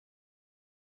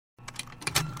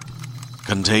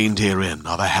Contained herein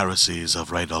are the heresies of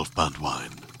Radolf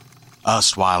Burntwine,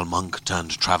 erstwhile monk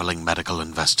turned traveling medical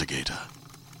investigator.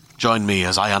 Join me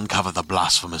as I uncover the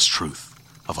blasphemous truth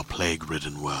of a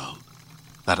plague-ridden world,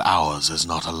 that ours is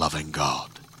not a loving God,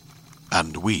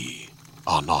 and we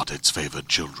are not its favored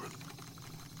children.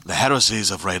 The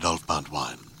heresies of Radolf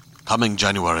Burntwine, coming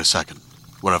January 2nd,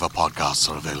 wherever podcasts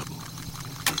are available.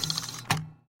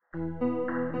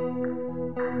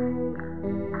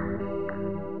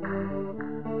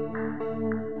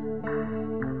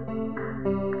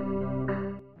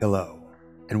 Hello,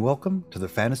 and welcome to the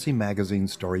Fantasy Magazine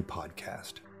Story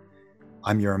Podcast.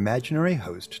 I'm your imaginary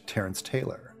host, Terrence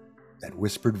Taylor, that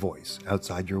whispered voice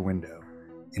outside your window,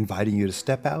 inviting you to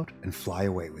step out and fly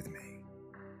away with me.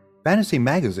 Fantasy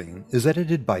Magazine is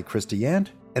edited by Christy Ant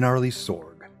and Arlie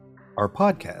Sorg. Our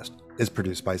podcast is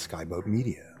produced by Skyboat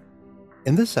Media.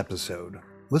 In this episode,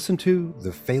 listen to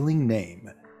The Failing Name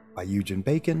by Eugen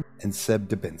Bacon and Seb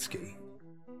Dubinsky.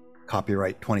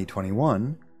 Copyright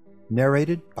 2021,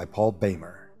 narrated by Paul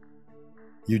Bamer.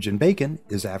 Eugen Bacon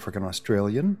is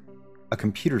African-Australian, a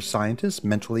computer scientist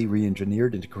mentally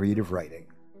re-engineered into creative writing.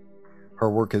 Her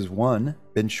work has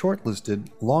been shortlisted,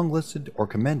 longlisted, or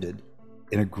commended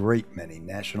in a great many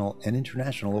national and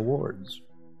international awards.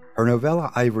 Her novella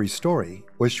Ivory Story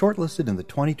was shortlisted in the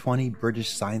 2020 British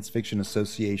Science Fiction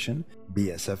Association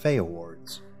BSFA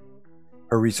Awards.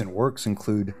 Her recent works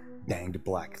include Danged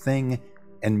Black Thing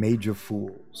and Mage of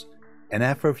Fools, an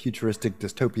Afrofuturistic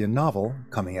dystopian novel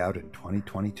coming out in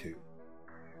 2022.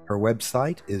 Her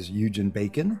website is Eugen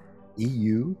Bacon,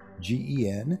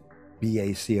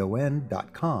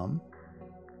 EUGENBACON.com,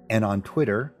 and on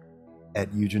Twitter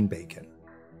at Eugen Bacon.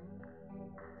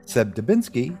 Seb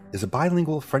Dubinsky is a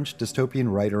bilingual French dystopian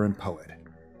writer and poet.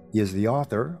 He is the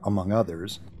author, among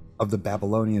others, of the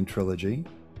Babylonian Trilogy,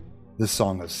 The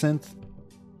Song of Synth,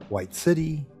 White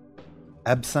City,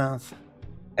 Absinthe,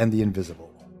 and The Invisible.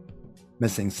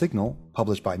 Missing Signal,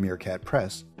 published by Meerkat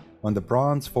Press, won the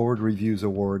Bronze Forward Reviews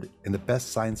Award in the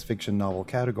Best Science Fiction Novel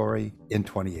category in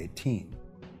 2018.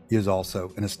 He is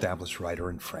also an established writer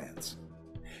in France.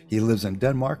 He lives in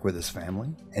Denmark with his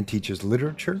family and teaches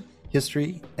literature,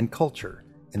 history, and culture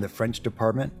in the French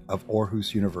department of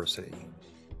Aarhus University.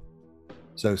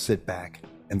 So sit back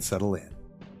and settle in.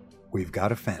 We've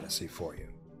got a fantasy for you.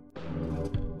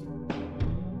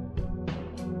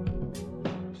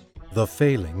 The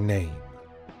Failing Name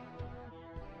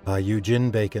by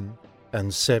Eugen Bacon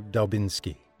and Seb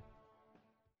Dubinsky.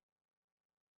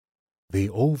 The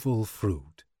oval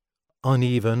fruit,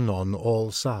 uneven on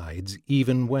all sides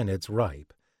even when it's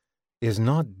ripe, is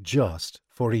not just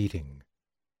for eating.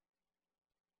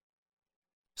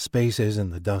 Spaces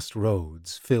in the dust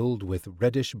roads filled with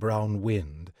reddish-brown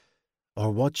wind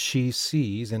are what she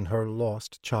sees in her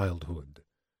lost childhood.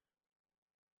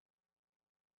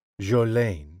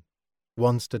 Jolene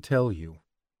wants to tell you,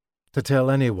 to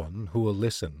tell anyone who will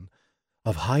listen,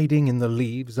 of hiding in the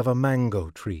leaves of a mango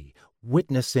tree,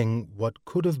 witnessing what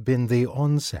could have been the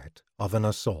onset of an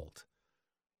assault.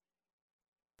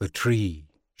 The tree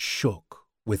shook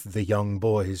with the young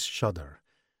boy's shudder,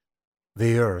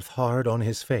 the earth hard on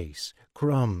his face,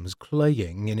 crumbs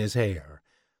claying in his hair.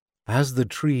 As the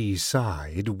tree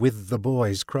sighed with the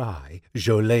boy's cry,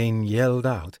 Jolene yelled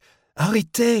out,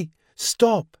 "Arrêtez!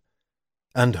 Stop!"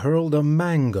 and hurled a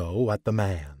mango at the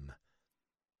man.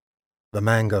 The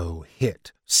mango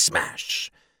hit,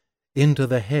 smash, into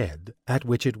the head at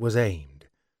which it was aimed.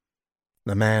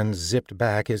 The man zipped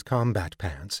back his combat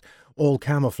pants, all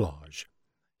camouflage,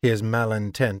 his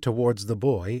malintent towards the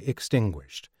boy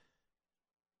extinguished.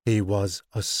 He was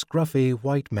a scruffy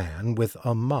white man with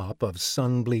a mop of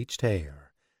sun-bleached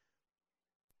hair.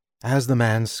 As the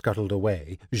man scuttled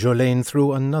away, Jolene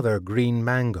threw another green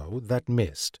mango that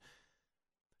missed.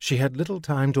 She had little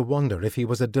time to wonder if he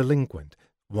was a delinquent,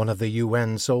 one of the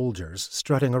UN soldiers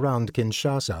strutting around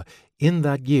Kinshasa in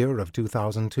that year of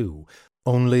 2002,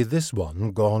 only this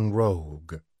one gone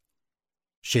rogue.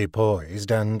 She poised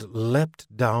and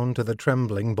leapt down to the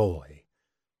trembling boy.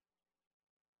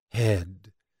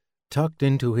 Head tucked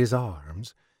into his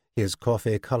arms, his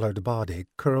coffee-colored body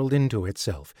curled into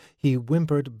itself, he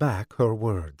whimpered back her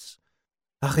words.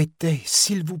 "Arrêtez,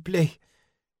 s'il vous plaît."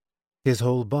 His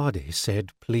whole body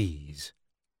said please.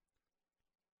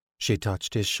 She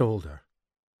touched his shoulder.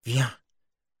 "Viens,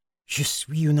 je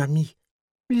suis une amie.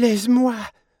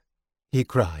 Laisse-moi," he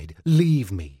cried.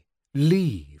 "Leave me,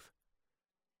 leave."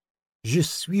 "Je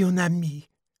suis une amie,"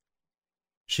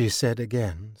 she said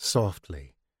again,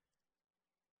 softly.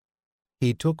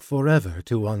 He took forever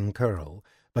to uncurl,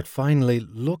 but finally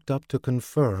looked up to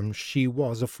confirm she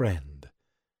was a friend.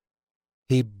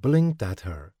 He blinked at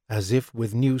her as if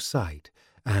with new sight,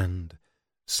 and,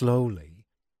 slowly,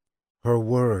 her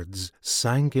words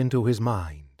sank into his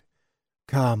mind.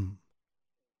 "Come,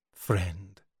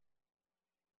 friend.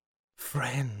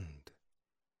 Friend."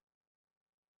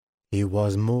 He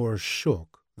was more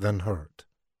shook than hurt.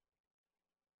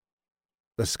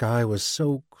 The sky was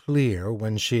so clear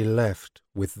when she left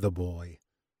with the boy.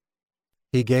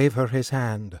 He gave her his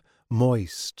hand,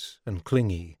 moist and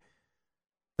clingy.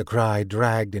 The cry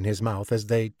dragged in his mouth as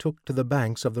they took to the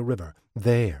banks of the river.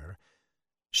 There,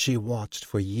 she watched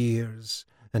for years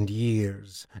and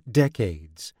years,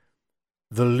 decades,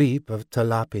 the leap of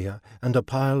tilapia and a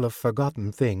pile of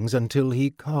forgotten things until he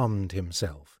calmed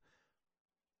himself.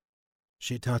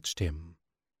 She touched him,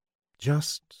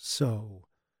 just so,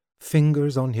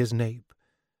 fingers on his nape,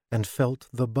 and felt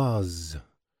the buzz,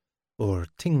 or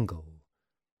tingle.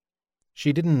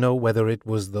 She didn't know whether it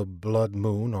was the blood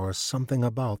moon or something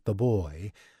about the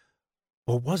boy,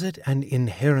 or was it an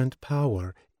inherent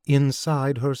power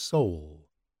inside her soul?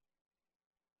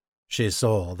 She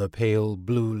saw the pale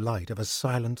blue light of a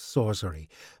silent sorcery,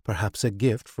 perhaps a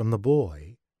gift from the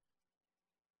boy.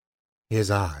 His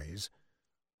eyes,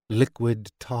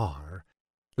 liquid tar,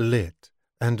 lit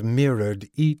and mirrored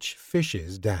each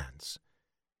fish's dance.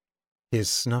 His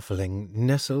snuffling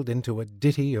nestled into a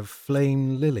ditty of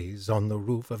flame lilies on the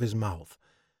roof of his mouth.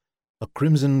 A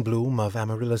crimson bloom of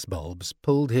amaryllis bulbs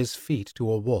pulled his feet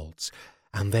to a waltz,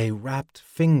 and they wrapped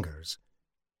fingers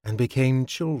and became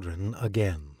children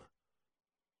again.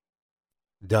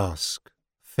 Dusk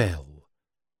fell,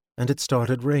 and it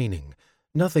started raining.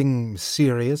 Nothing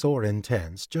serious or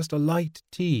intense, just a light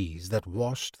tease that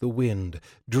washed the wind,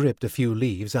 dripped a few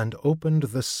leaves, and opened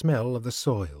the smell of the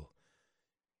soil.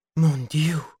 "Mon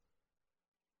Dieu,"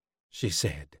 she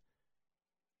said.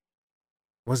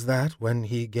 Was that when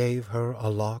he gave her a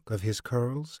lock of his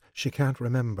curls? She can't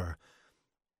remember.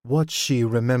 What she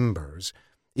remembers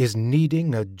is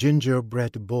kneading a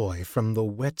gingerbread boy from the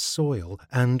wet soil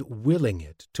and willing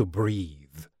it to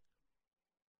breathe.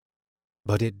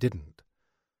 But it didn't.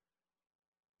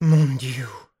 "Mon Dieu,"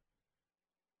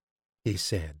 he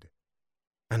said,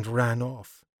 and ran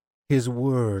off, his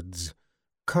words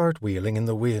cartwheeling in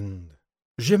the wind.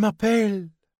 "Je m'appelle."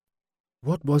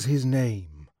 What was his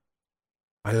name?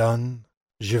 Alon,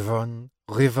 Jevon,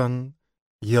 Rivan,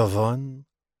 Yvonne?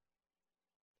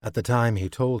 At the time he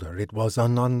told her it was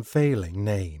an unfailing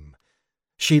name.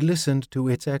 She listened to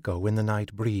its echo in the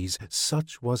night breeze.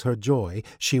 Such was her joy,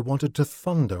 she wanted to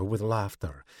thunder with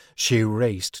laughter. She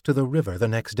raced to the river the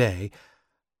next day,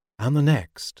 and the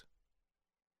next.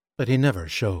 But he never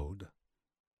showed.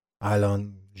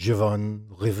 Alon, Jevon,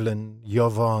 Rivlin,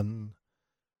 Yvonne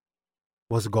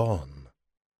was gone.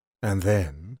 And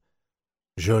then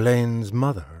Jolene's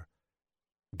mother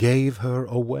gave her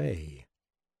away.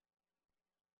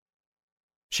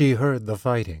 She heard the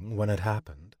fighting when it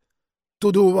happened.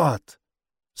 "To do what?"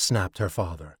 snapped her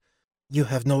father. "You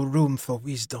have no room for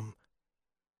wisdom."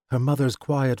 Her mother's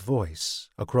quiet voice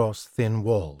across thin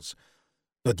walls.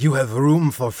 "But you have room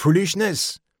for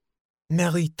foolishness."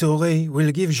 "Marie Torre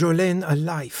will give Jolene a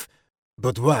life."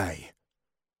 "But why?"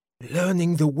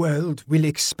 "Learning the world will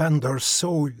expand her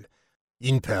soul."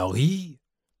 "In Paris?"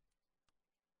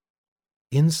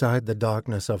 Inside the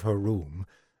darkness of her room,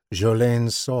 Jolene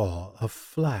saw a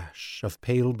flash of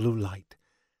pale blue light.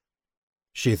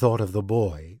 She thought of the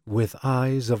boy with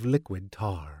eyes of liquid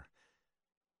tar.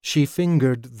 She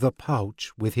fingered the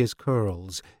pouch with his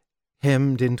curls,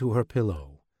 hemmed into her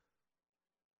pillow.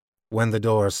 When the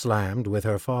door slammed with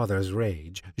her father's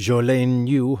rage, Jolene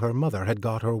knew her mother had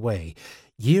got her way.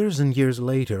 Years and years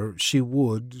later, she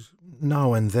would,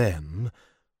 now and then,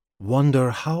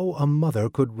 wonder how a mother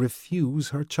could refuse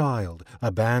her child,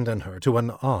 abandon her to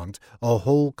an aunt a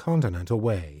whole continent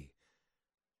away.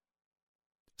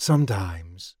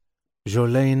 Sometimes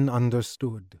Jolene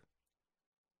understood.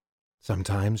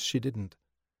 Sometimes she didn't.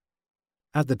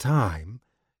 At the time,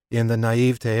 in the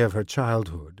naivete of her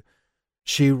childhood,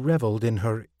 she reveled in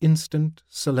her instant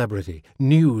celebrity.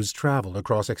 News traveled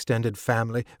across extended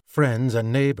family, friends,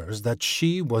 and neighbors that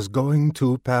she was going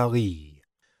to Paris.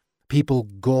 People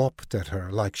gawped at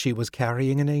her like she was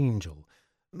carrying an angel.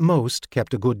 Most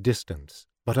kept a good distance,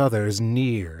 but others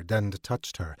neared and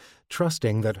touched her,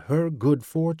 trusting that her good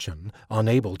fortune,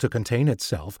 unable to contain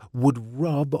itself, would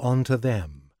rub onto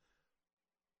them.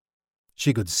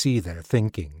 She could see their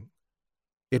thinking.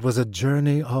 It was a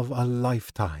journey of a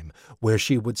lifetime, where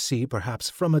she would see, perhaps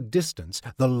from a distance,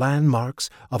 the landmarks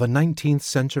of a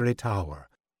 19th-century tower,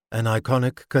 an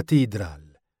iconic cathedral,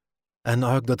 an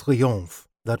Arc de Triomphe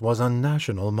that was a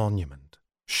national monument,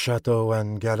 chateaux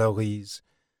and galleries,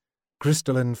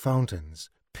 crystalline fountains,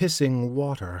 pissing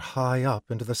water high up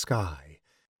into the sky,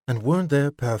 And weren't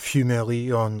there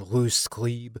parfumeries on Rue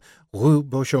Scribe, Rue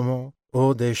Beauchamp,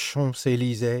 or des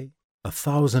Champs-Élysées?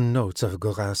 1,000 notes of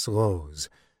grass rose,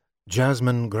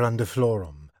 jasmine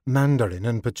grandiflorum, mandarin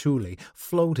and patchouli,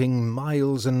 floating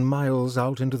miles and miles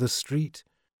out into the street.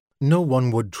 No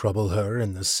one would trouble her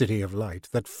in the city of light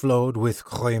that flowed with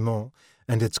Crémant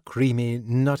and its creamy,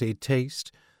 nutty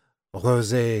taste,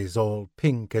 rosés all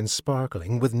pink and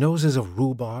sparkling, with noses of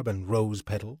rhubarb and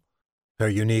rose-petal. Her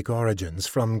unique origins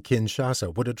from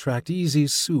Kinshasa would attract easy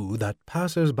sous that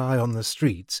passers-by on the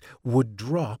streets would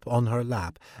drop on her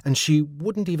lap, and she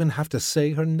wouldn't even have to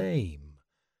say her name.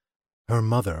 Her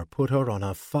mother put her on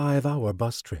a 5-hour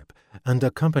bus trip and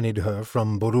accompanied her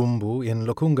from Burumbu in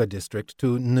Lukunga district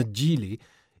to Njili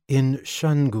in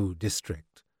Shangu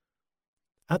district.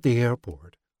 At the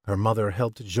airport, her mother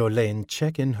helped Jolene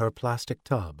check in her plastic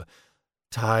tub,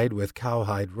 tied with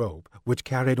cowhide rope, which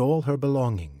carried all her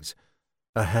belongings: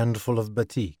 a handful of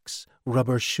batiks,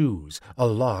 rubber shoes, a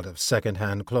lot of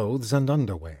second-hand clothes and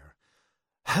underwear.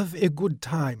 "Have a good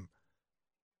time,"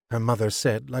 her mother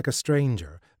said like a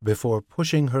stranger, before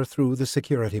pushing her through the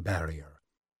security barrier.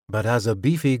 But as a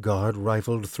beefy guard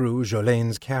rifled through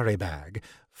Jolene's carry-bag,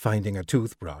 finding a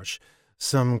toothbrush,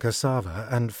 some cassava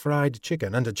and fried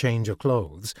chicken and a change of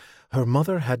clothes, her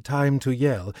mother had time to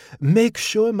yell, "Make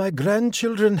sure my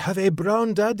grandchildren have a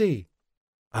brown daddy."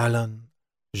 Alan,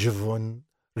 Eugen,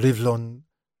 Rivlon,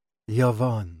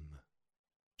 Yavan.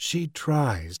 She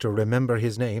tries to remember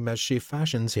his name as she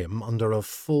fashions him under a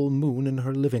full moon in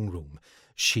her living room.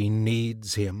 She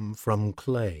kneads him from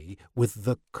clay with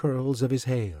the curls of his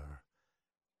hair.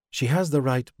 She has the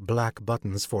right black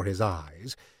buttons for his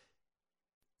eyes.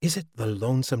 Is it the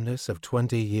lonesomeness of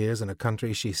 20 years in a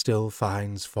country she still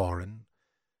finds foreign?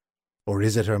 Or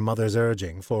is it her mother's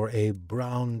urging for a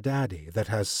brown daddy that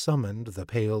has summoned the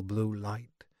pale blue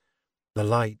light? The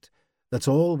light that's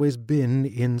always been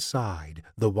inside,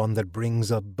 the one that brings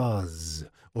a buzz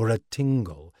or a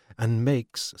tingle and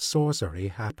makes sorcery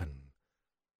happen.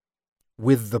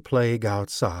 With the plague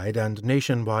outside and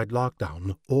nationwide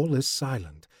lockdown, all is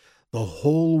silent. The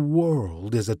whole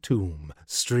world is a tomb,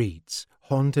 streets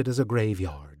haunted as a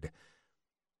graveyard.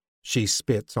 She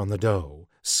spits on the dough,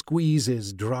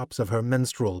 squeezes drops of her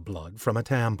menstrual blood from a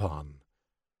tampon.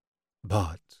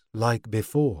 But, like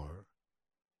before,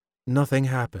 nothing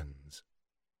happens.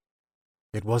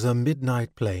 It was a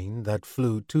midnight plane that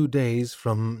flew 2 days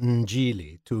from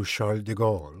Njili to Charles de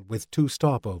Gaulle with 2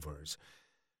 stopovers.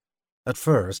 At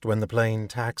first, when the plane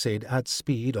taxied at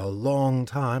speed a long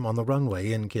time on the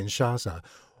runway in Kinshasa,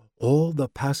 all the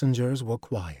passengers were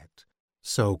quiet.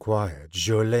 So quiet,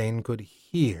 Jolene could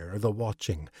hear the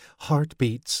watching,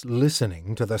 heartbeats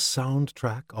listening to the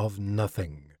soundtrack of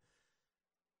nothing.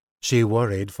 She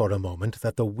worried for a moment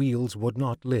that the wheels would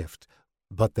not lift,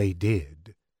 but they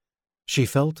did. She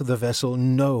felt the vessel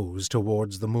nose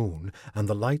towards the moon, and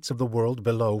the lights of the world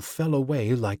below fell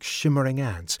away like shimmering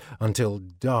ants until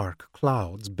dark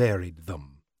clouds buried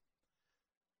them.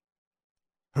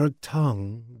 Her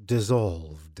tongue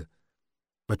dissolved,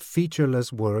 but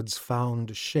featureless words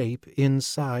found shape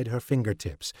inside her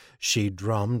fingertips. She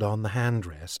drummed on the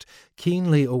handrest,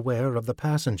 keenly aware of the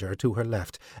passenger to her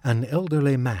left, an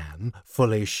elderly man,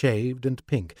 fully shaved and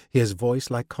pink, his voice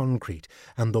like concrete,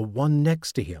 and the one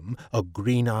next to him, a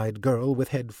green-eyed girl with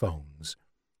headphones.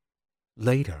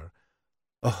 Later,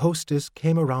 a hostess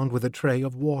came around with a tray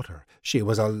of water. She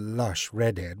was a lush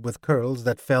redhead with curls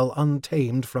that fell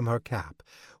untamed from her cap.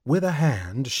 With a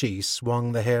hand she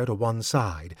swung the hair to one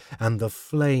side, and the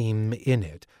flame in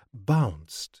it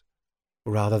bounced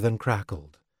rather than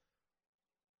crackled.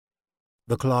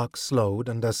 The clock slowed,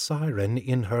 and a siren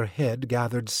in her head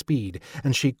gathered speed,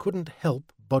 and she couldn't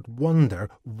help but wonder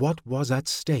what was at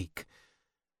stake.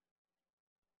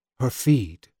 Her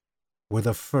feet were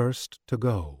the first to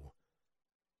go.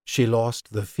 She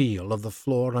lost the feel of the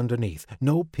floor underneath,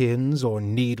 no pins or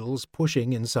needles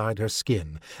pushing inside her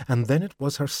skin, and then it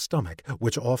was her stomach,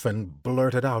 which often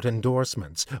blurted out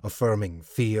endorsements, affirming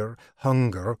fear,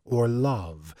 hunger, or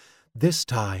love. This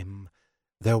time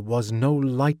there was no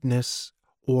lightness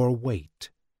or weight,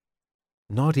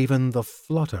 not even the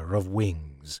flutter of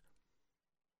wings.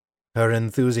 Her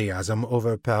enthusiasm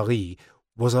over Paris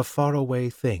was a faraway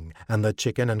thing, and the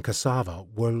chicken and cassava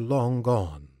were long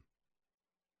gone.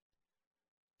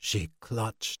 She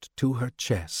clutched to her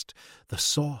chest, the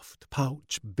soft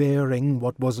pouch bearing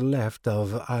what was left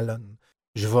of Alan,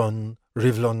 Eugen,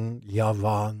 Rivlon,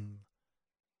 Yavan.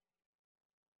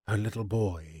 Her little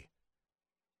boy.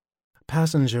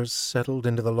 Passengers settled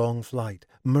into the long flight.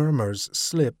 Murmurs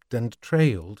slipped and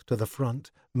trailed to the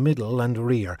front, middle and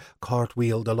rear,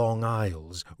 cartwheeled along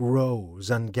aisles, rows,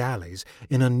 and galleys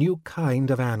in a new kind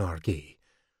of anarchy.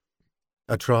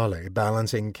 A trolley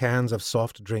balancing cans of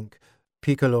soft drink,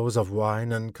 piccolos of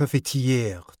wine, and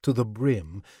cafetières to the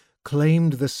brim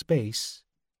claimed the space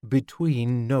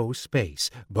between no space,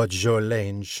 but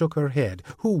Jolene shook her head.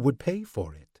 Who would pay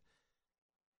for it?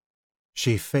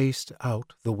 She faced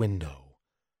out the window.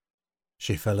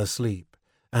 She fell asleep,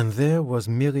 and there was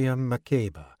Miriam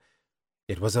Makeba.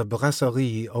 It was a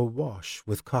brasserie awash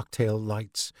with cocktail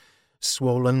lights,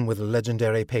 swollen with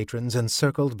legendary patrons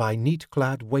encircled by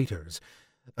neat-clad waiters,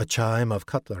 a chime of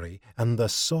cutlery, and the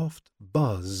soft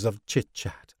buzz of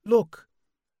chit-chat. Look!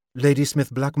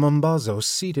 Ladysmith Black Mombazo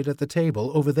seated at the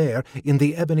table over there in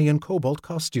the ebony and cobalt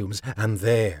costumes, and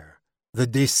there the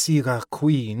Desira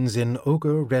queens in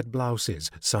ochre-red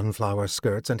blouses, sunflower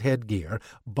skirts, and headgear,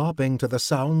 bopping to the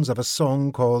sounds of a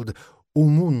song called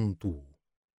Umuntu.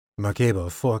 Makeba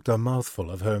forked a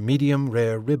mouthful of her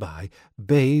medium-rare ribeye,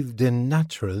 bathed in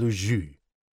natural jus.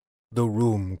 The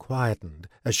room quietened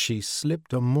as she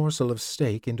slipped a morsel of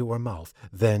steak into her mouth,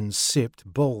 then sipped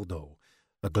Bordeaux,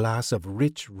 a glass of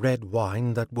rich red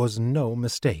wine that was no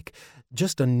mistake,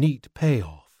 just a neat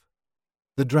payoff,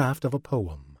 the draft of a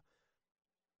poem.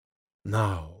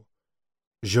 Now,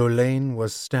 Jolene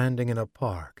was standing in a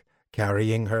park,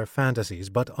 carrying her fantasies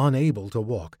but unable to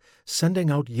walk, sending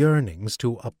out yearnings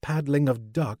to a paddling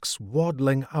of ducks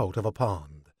waddling out of a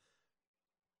pond.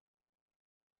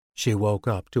 She woke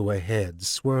up to a head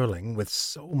swirling with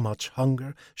so much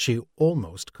hunger she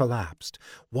almost collapsed.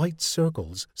 White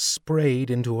circles sprayed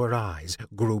into her eyes,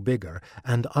 grew bigger,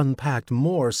 and unpacked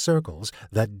more circles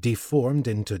that deformed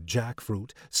into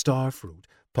jackfruit, starfruit,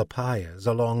 papayas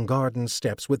along garden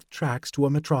steps with tracks to a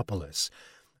metropolis.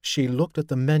 She looked at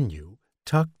the menu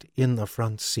tucked in the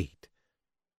front seat.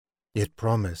 It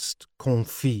promised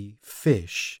confit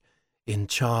fish in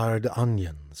charred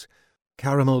onions,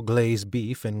 caramel glazed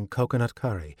beef in coconut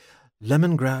curry,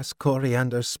 lemongrass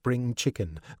coriander spring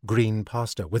chicken, green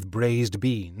pasta with braised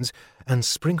beans, and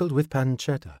sprinkled with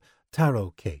pancetta,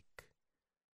 taro cake.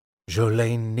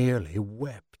 Jolene nearly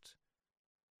wept.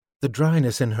 The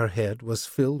dryness in her head was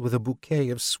filled with a bouquet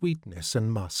of sweetness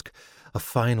and musk, a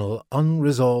final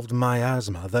unresolved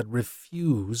miasma that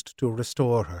refused to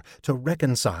restore her, to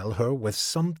reconcile her with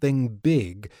something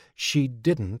big she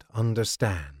didn't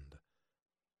understand.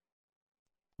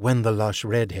 When the lush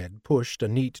redhead pushed a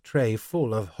neat tray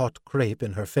full of hot crepe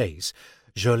in her face,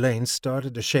 Jolene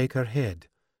started to shake her head.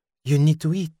 "You need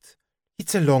to eat.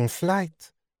 It's a long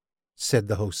flight," said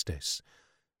the hostess.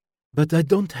 "But I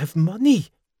don't have money,"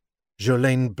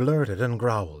 Jolene blurted and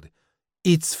growled.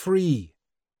 "It's free."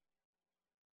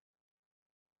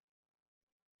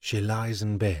 She lies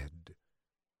in bed,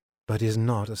 but is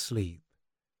not asleep.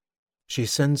 She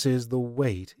senses the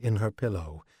weight in her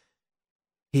pillow.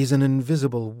 He's an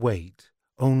invisible weight,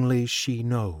 only she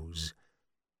knows.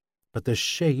 But the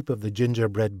shape of the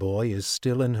gingerbread boy is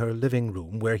still in her living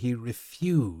room where he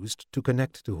refused to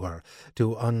connect to her,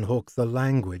 to unhook the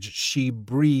language she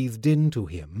breathed into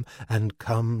him and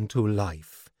come to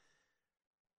life.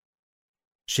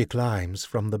 She climbs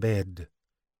from the bed,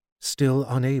 still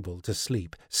unable to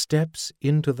sleep, steps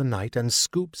into the night and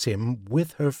scoops him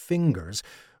with her fingers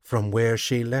from where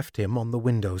she left him on the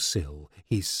window-sill.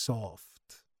 He's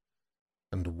soft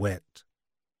and wet.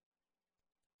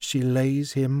 She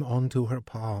lays him onto her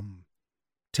palm,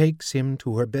 takes him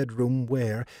to her bedroom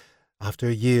where,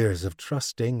 after years of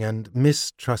trusting and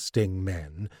mistrusting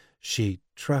men, she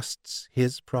trusts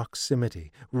his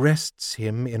proximity, rests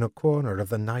him in a corner of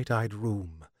the night-eyed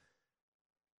room.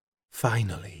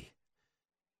 Finally,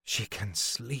 she can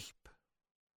sleep.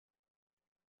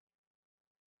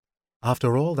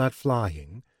 After all that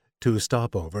flying, 2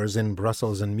 stopovers in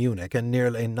Brussels and Munich, and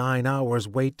nearly 9 hours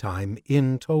wait time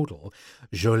in total,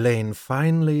 Jolene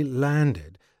finally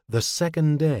landed the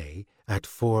second day at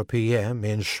 4 p.m.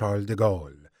 in Charles de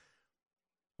Gaulle.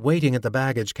 Waiting at the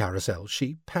baggage carousel,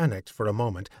 she panicked for a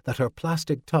moment that her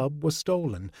plastic tub was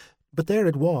stolen, but there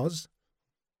it was.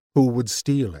 Who would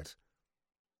steal it?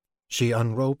 She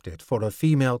unroped it for a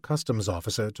female customs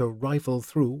officer to rifle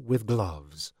through with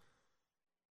gloves.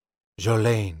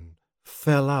 Jolene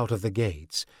fell out of the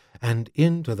gates and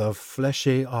into the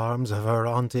fleshy arms of her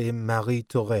auntie Marie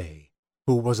Thoré,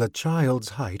 who was a child's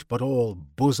height but all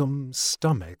bosom,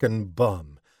 stomach, and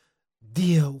bum.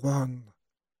 "Dear one,"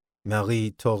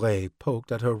 Marie Thoré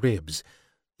poked at her ribs,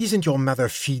 "isn't your mother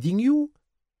feeding you?"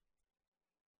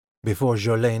 Before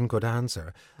Jolene could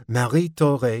answer, Marie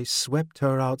Thoré swept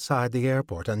her outside the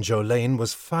airport, and Jolene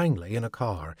was finally in a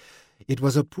car. It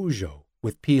was a Peugeot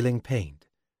with peeling paint.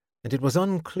 and it was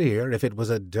unclear if it was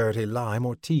a dirty lime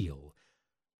or teal.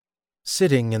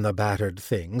 Sitting in the battered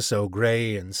thing, so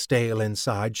grey and stale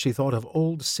inside, she thought of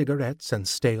old cigarettes and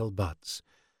stale butts.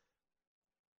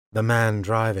 The man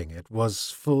driving it was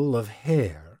full of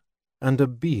hair and a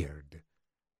beard.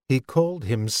 He called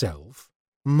himself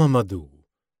Mamadou.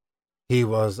 He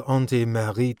was Auntie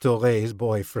Marie Thoray's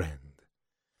boyfriend.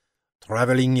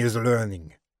 "Traveling is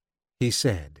learning," he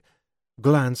said,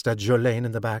 glanced at Jolene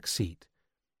in the back seat.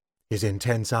 His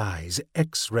intense eyes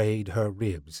X-rayed her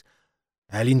ribs.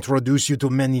 "I'll introduce you to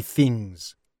many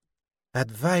things."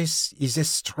 "Advice is a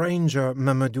stranger,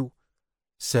 Mamadou,"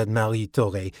 said Marie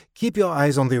Thoray. "Keep your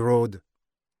eyes on the road."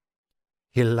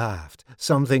 He laughed,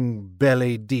 something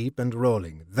belly-deep and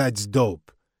rolling. "That's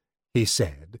dope," he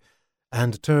said,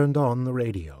 and turned on the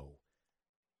radio.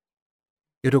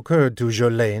 It occurred to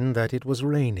Jolene that it was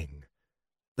raining.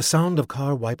 The sound of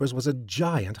car wipers was a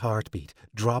giant heartbeat.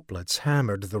 Droplets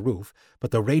hammered the roof,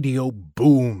 but the radio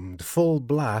boomed full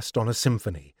blast on a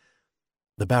symphony.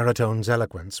 The baritone's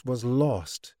eloquence was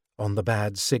lost on the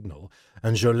bad signal,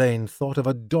 and Jolene thought of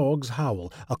a dog's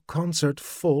howl, a concert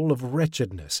full of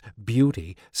wretchedness,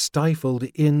 beauty stifled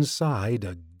inside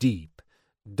a deep,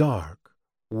 dark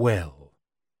well.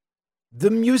 "The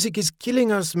music is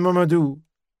killing us, Mamadou."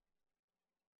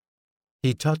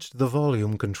 He touched the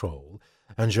volume control,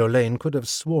 and Jolene could have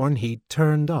sworn he'd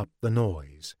turned up the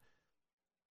noise.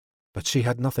 But she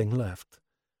had nothing left.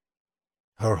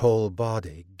 Her whole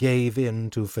body gave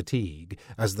in to fatigue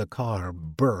as the car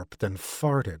burped and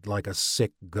farted like a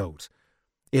sick goat.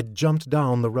 It jumped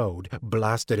down the road,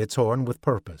 blasted its horn with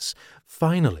purpose.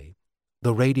 Finally,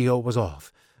 the radio was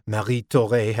off. Marie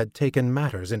Thoray had taken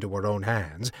matters into her own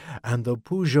hands, and the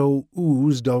Peugeot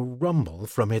oozed a rumble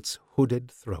from its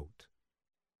hooded throat.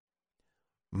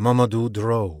 Mamadou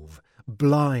drove,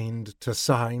 blind to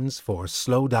signs for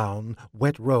slow down,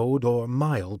 wet road, or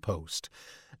milepost.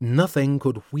 Nothing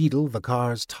could wheedle the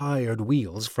car's tired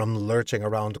wheels from lurching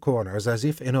around corners as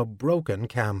if in a broken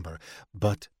camber,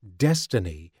 but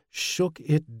destiny shook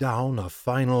it down a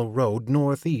final road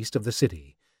northeast of the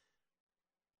city.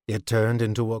 It turned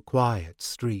into a quiet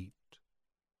street,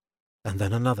 and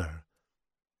then another,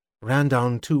 ran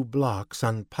down 2 blocks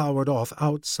and powered off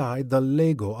outside the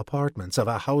Lego apartments of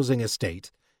a housing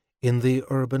estate in the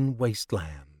urban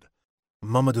wasteland.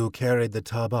 Mamadou carried the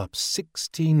tub up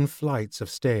 16 flights of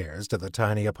stairs to the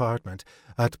tiny apartment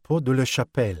at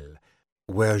Port-de-la-Chapelle,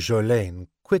 where Jolene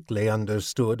quickly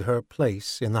understood her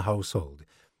place in the household.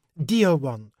 "Dear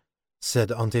one,"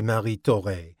 said Auntie Marie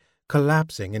Thoray,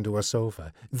 collapsing into a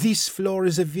sofa, "this floor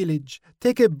is a village.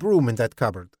 Take a broom in that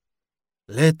cupboard."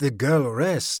 "Let the girl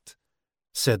rest,"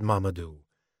 said Mamadou.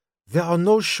 "There are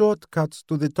no shortcuts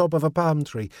to the top of a palm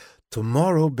tree.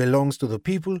 Tomorrow belongs to the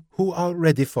people who are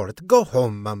ready for it. Go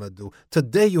home, Mamadou.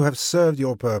 Today you have served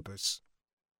your purpose."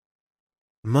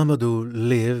 Mamadou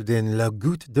lived in La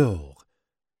Goutte d'Or,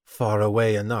 far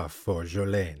away enough for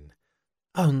Jolene.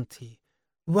 "Auntie,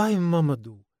 why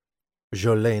Mamadou?"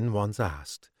 Jolene once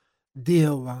asked.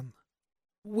 "Dear one,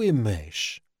 we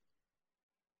mesh."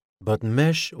 But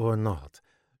mesh or not,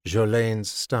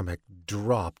 Jolene's stomach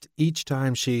dropped each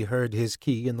time she heard his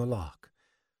key in the lock.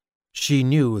 She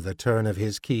knew the turn of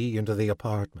his key into the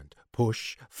apartment.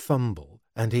 Push, fumble,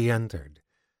 and he entered.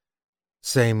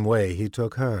 Same way he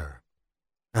took her,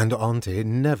 and Auntie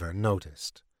never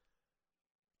noticed.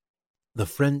 The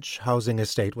French housing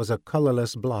estate was a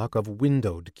colorless block of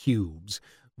windowed cubes,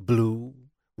 blue,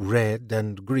 red,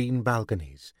 and green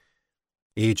balconies.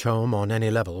 Each home on any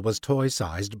level was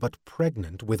toy-sized but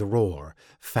pregnant with roar,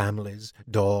 families,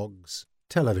 dogs,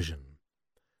 television.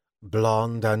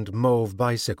 Blonde and mauve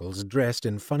bicycles dressed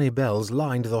in funny bells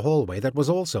lined the hallway that was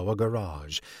also a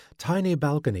garage. Tiny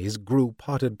balconies grew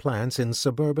potted plants in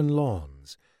suburban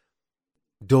lawns.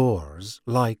 Doors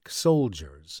like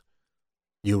soldiers.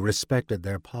 You respected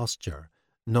their posture,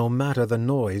 no matter the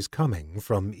noise coming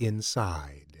from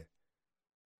inside.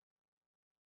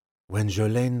 When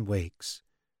Jolene wakes,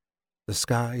 the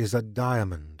sky is a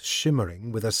diamond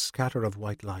shimmering with a scatter of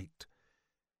white light.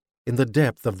 In the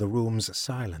depth of the room's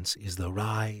silence is the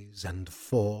rise and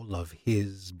fall of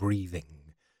his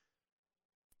breathing.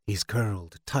 He's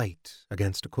curled tight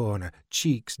against a corner,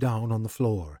 cheeks down on the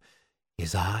floor.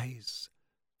 His eyes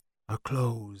are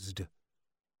closed.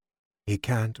 He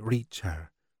can't reach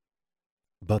her,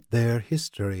 but their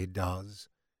history does.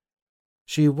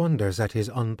 She wonders at his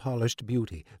unpolished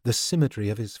beauty, the symmetry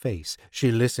of his face.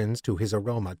 She listens to his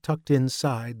aroma tucked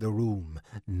inside the room,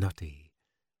 nutty,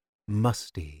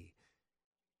 musty,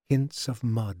 hints of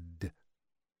mud.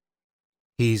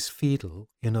 He's fetal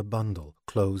in a bundle,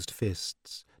 closed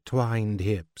fists, twined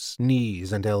hips,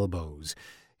 knees and elbows.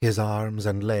 His arms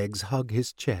and legs hug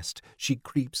his chest. She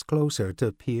creeps closer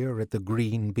to peer at the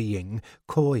green being,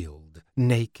 coiled,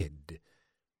 naked.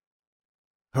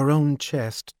 Her own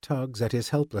chest tugs at his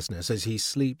helplessness as he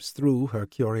sleeps through her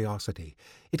curiosity.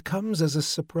 It comes as a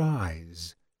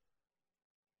surprise,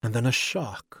 and then a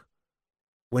shock,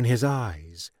 when his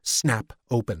eyes snap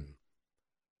open.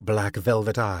 Black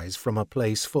velvet eyes from a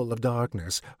place full of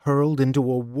darkness, hurled into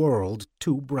a world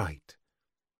too bright.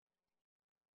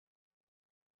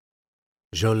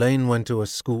 Jolene went to a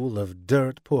school of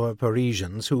dirt-poor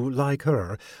Parisians who, like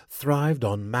her, thrived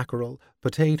on mackerel,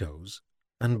 potatoes,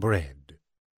 and bread.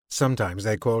 Sometimes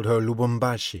they called her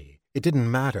Lubumbashi. It didn't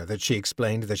matter that she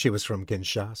explained that she was from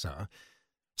Kinshasa.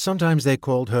 Sometimes they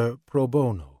called her Pro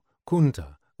Bono,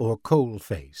 Kunta, or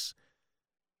Coalface.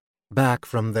 Back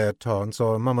from their taunts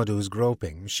or Mamadou's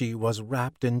groping, she was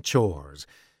wrapped in chores.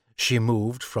 She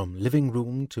moved from living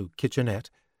room to kitchenette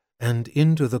and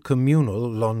into the communal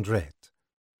laundrette.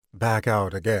 Back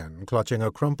out again, clutching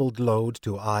a crumpled load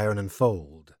to iron and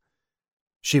fold.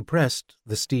 She pressed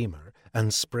the steamer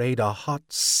and sprayed a hot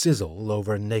sizzle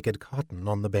over naked cotton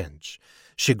on the bench.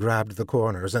 She grabbed the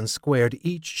corners and squared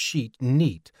each sheet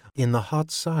neat in the hot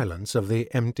silence of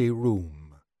the empty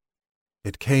room.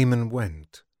 It came and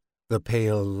went, the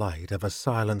pale light of a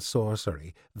silent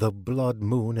sorcery, the blood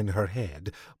moon in her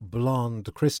head,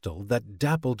 blonde crystal that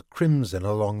dappled crimson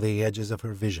along the edges of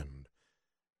her vision.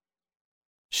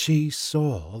 She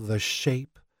saw the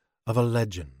shape of a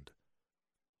legend,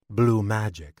 blue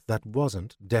magic that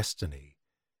wasn't destiny.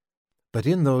 But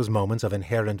in those moments of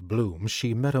inherent bloom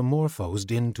she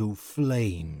metamorphosed into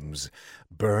flames,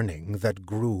 burning that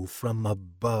grew from a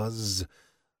buzz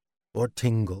or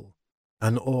tingle,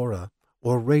 an aura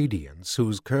or radiance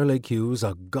whose curlicues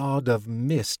a god of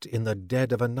mist in the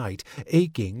dead of a night,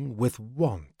 aching with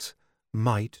want,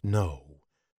 might know.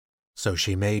 So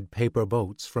she made paper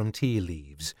boats from tea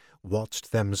leaves,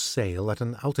 watched them sail at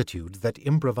an altitude that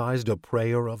improvised a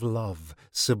prayer of love,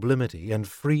 sublimity, and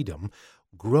freedom,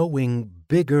 growing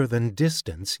bigger than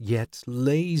distance, yet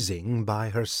lazing by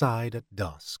her side at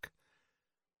dusk.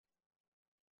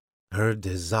 Her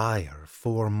desire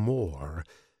for more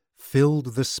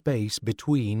filled the space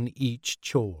between each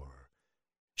chore.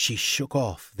 She shook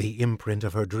off the imprint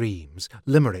of her dreams,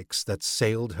 limericks that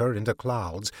sailed her into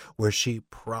clouds, where she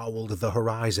prowled the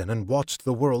horizon and watched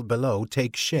the world below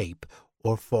take shape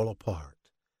or fall apart.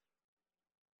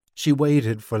 She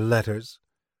waited for letters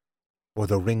or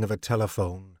the ring of a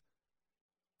telephone,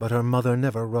 but her mother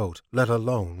never wrote, let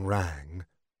alone rang.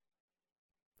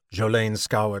 Jolene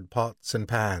scoured pots and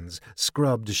pans,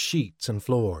 scrubbed sheets and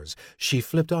floors. She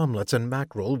flipped omelets and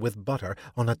mackerel with butter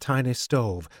on a tiny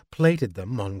stove, plated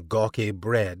them on gawky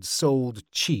bread sold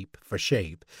cheap for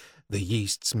shape, the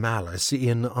yeast's malice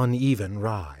in uneven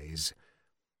rise.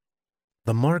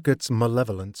 The market's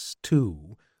malevolence,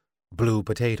 too, blue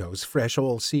potatoes, fresh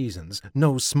all seasons,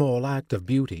 no small act of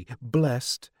beauty,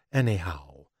 blessed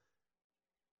anyhow.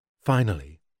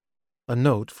 Finally, a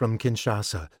note from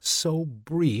Kinshasa, so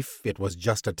brief it was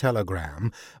just a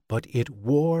telegram, but it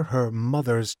wore her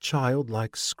mother's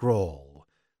childlike scrawl.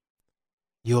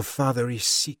 Your father is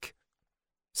sick.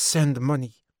 Send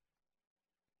money.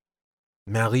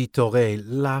 Marie Thoré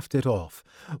laughed it off.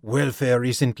 Welfare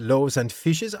isn't loaves and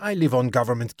fishes. I live on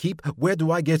government keep. Where do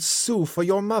I get sous for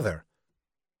your mother?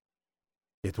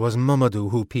 It was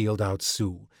Mamadou who peeled out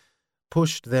sous,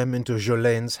 pushed them into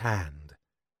Jolene's hand.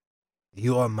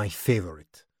 You are my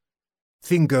favorite.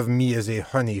 Think of me as a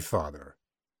honey father.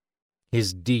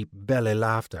 His deep belly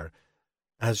laughter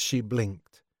as she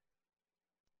blinked.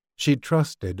 She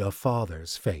trusted a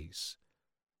father's face,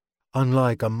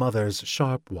 unlike a mother's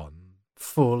sharp one,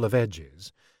 full of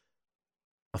edges.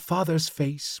 A father's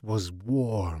face was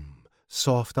warm,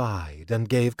 soft-eyed, and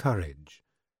gave courage.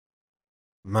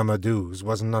 Mamadou's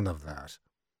was none of that.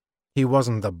 He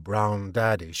wasn't the brown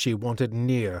daddy she wanted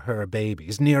near her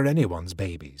babies, near anyone's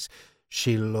babies.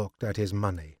 She looked at his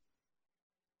money.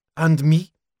 "And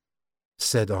me?"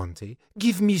 said Auntie.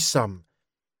 "Give me some."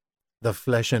 The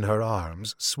flesh in her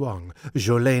arms swung.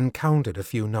 Jolene counted a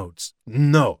few notes.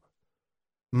 "No."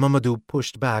 Mamadou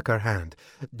pushed back her hand.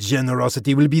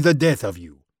 "Generosity will be the death of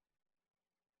you."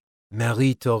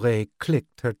 Marie Thoré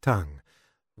clicked her tongue.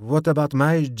 "What about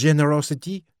my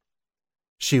generosity?"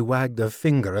 She wagged a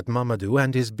finger at Mamadou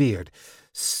and his beard.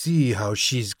 "See how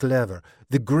she's clever.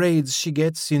 The grades she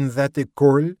gets in that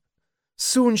école.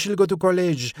 Soon she'll go to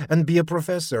college and be a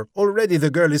professor. Already the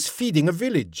girl is feeding a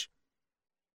village.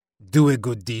 Do a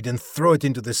good deed and throw it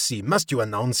into the sea. Must you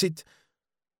announce it?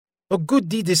 A good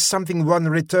deed is something one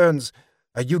returns.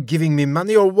 Are you giving me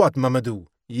money or what, Mamadou?"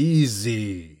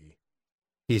 "Easy,"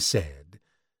 he said.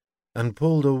 and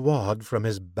pulled a wad from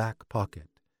his back pocket.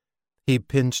 He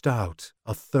pinched out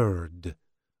a third,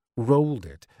 rolled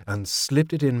it, and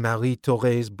slipped it in Marie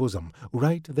Thoray's bosom,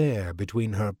 right there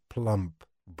between her plump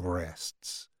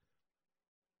breasts.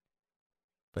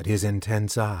 But his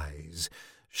intense eyes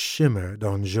shimmered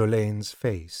on Jolene's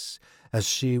face as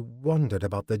she wondered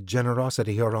about the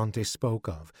generosity her auntie spoke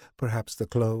of, perhaps the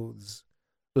clothes,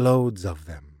 loads of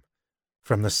them,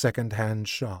 from the second-hand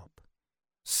shop.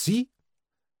 "See?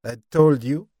 I told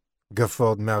you,"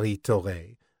 guffawed Marie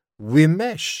Thoray. "We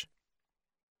mesh."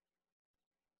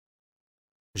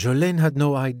 Jolene had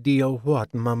no idea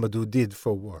what Mamadou did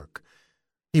for work.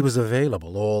 He was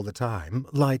available all the time,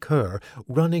 like her,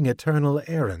 running eternal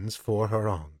errands for her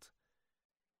aunt.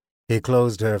 He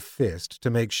closed her fist to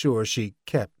make sure she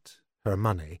kept her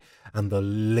money, and the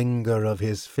linger of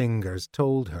his fingers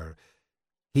told her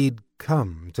he'd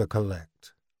come to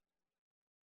collect.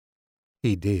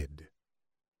 He did.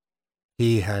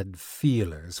 He had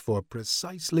feelers for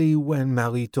precisely when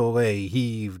Marie Thoray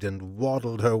heaved and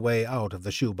waddled her way out of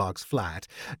the shoebox flat,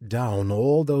 down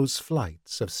all those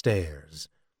flights of stairs.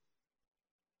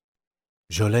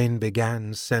 Jolene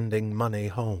began sending money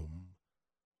home.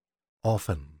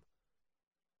 Often.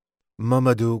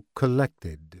 Mamadou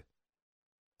collected.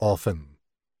 Often.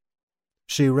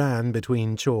 She ran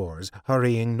between chores,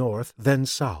 hurrying north, then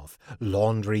south,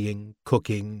 laundrying,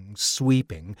 cooking,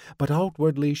 sweeping, but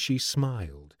outwardly she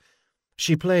smiled.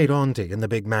 She played Auntie in the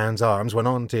big man's arms when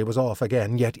Auntie was off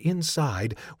again, yet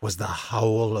inside was the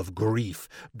howl of grief,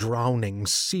 drowning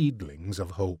seedlings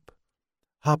of hope.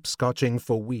 Hopscotching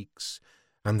for weeks,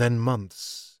 and then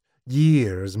months,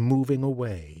 years moving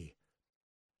away.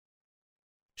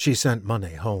 She sent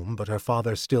money home, but her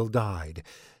father still died.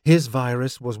 His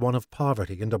virus was one of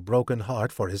poverty and a broken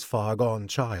heart for his far-gone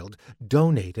child,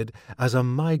 donated as a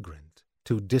migrant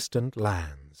to distant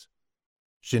lands.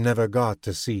 She never got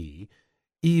to see,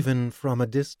 even from a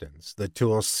distance, the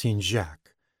Tour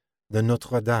Saint-Jacques, the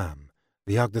Notre-Dame,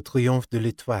 the Arc de Triomphe de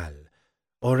l'Étoile,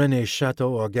 or any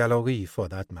chateau or galerie for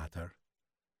that matter.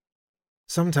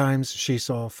 Sometimes she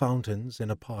saw fountains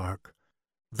in a park.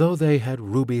 Though they had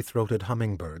ruby-throated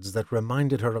hummingbirds that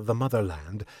reminded her of the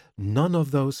motherland, none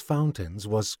of those fountains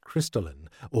was crystalline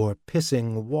or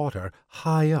pissing water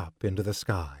high up into the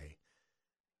sky.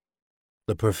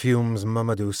 The perfumes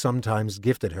Mamadou sometimes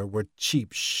gifted her were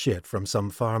cheap shit from some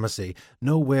pharmacy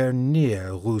nowhere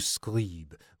near Rue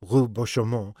Scribe, Rue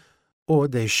Beauchamont, or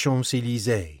des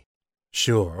Champs-Élysées.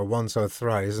 Sure, once or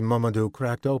thrice Mamadou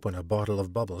cracked open a bottle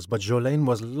of bubbles, but Jolene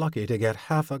was lucky to get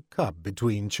half a cup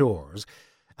between chores,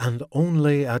 and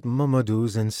only at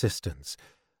Mamadou's insistence.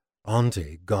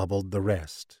 Auntie gobbled the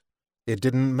rest. It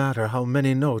didn't matter how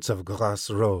many notes of Grasse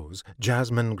Rose,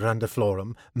 Jasmine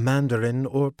grandiflorum, mandarin,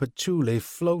 or patchouli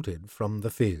floated from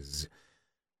the fizz.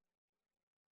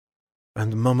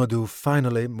 And Mamadou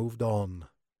finally moved on.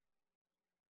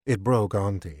 It broke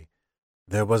Auntie.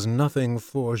 There was nothing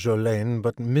for Jolene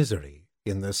but misery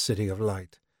in the City of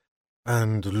Light.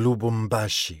 And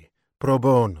Lubumbashi, pro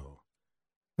bono.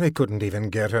 They couldn't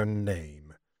even get her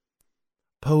name.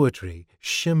 Poetry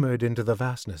shimmered into the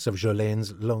vastness of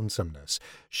Jolene's lonesomeness.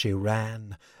 She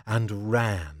ran and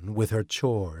ran with her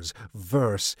chores,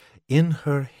 verse in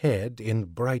her head in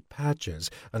bright patches,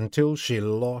 until she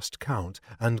lost count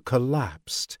and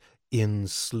collapsed in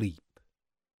sleep.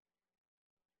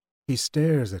 He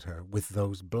stares at her with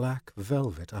those black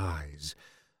velvet eyes,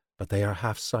 but they are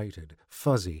half-sighted,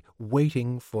 fuzzy,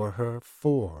 waiting for her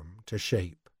form to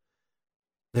shape.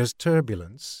 There's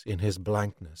turbulence in his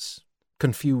blankness,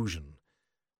 confusion.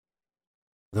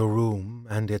 The room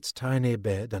and its tiny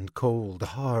bed and cold,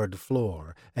 hard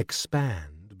floor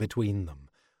expand between them.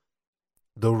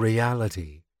 The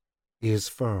reality is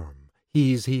firm.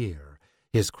 He's here.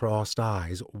 His crossed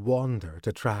eyes wander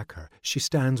to track her. She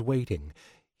stands waiting.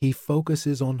 He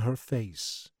focuses on her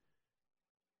face.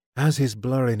 As his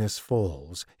blurriness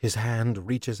falls, his hand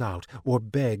reaches out or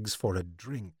begs for a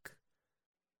drink.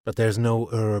 But there's no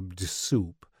herbed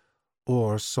soup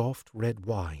or soft red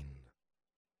wine.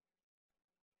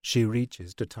 She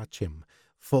reaches to touch him,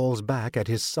 falls back at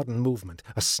his sudden movement,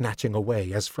 a snatching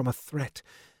away as from a threat.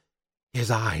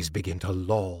 His eyes begin to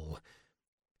loll.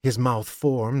 His mouth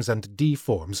forms and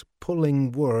deforms,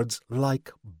 pulling words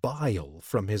like bile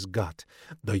from his gut.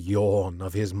 The yawn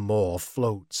of his maw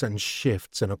floats and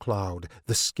shifts in a cloud,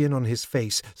 the skin on his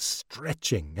face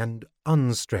stretching and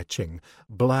unstretching,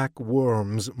 black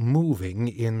worms moving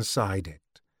inside it.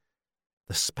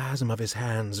 The spasm of his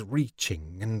hands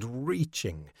reaching and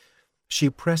reaching. She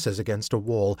presses against a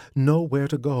wall, nowhere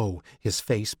to go. His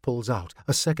face pulls out,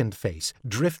 a second face,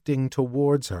 drifting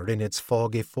towards her in its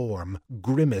foggy form,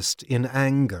 grimaced in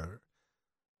anger.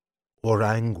 or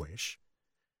anguish.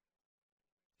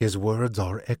 His words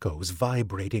are echoes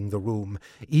vibrating the room,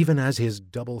 even as his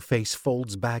double face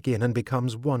folds back in and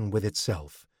becomes one with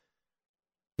itself.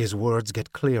 His words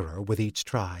get clearer with each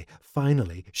try.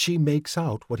 Finally, she makes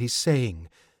out what he's saying.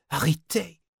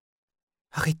 Arrêtez!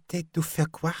 Arrêtez de faire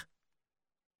quoi?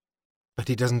 But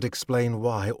he doesn't explain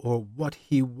why or what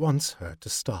he wants her to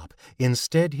stop.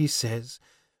 Instead, he says,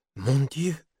 Mon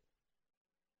Dieu.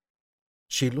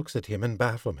 She looks at him in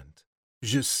bafflement.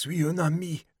 Je suis un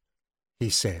ami, he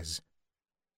says.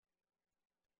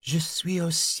 Je suis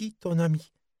aussi ton ami.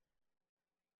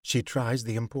 She tries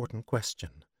the important question.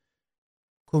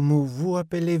 Comment vous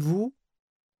appelez-vous?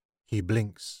 He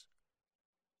blinks.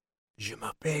 Je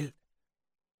m'appelle.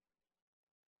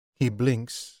 He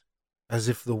blinks, as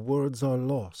if the words are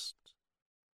lost.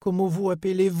 Comment vous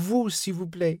appelez-vous, s'il vous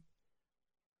plaît?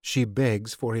 She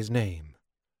begs for his name.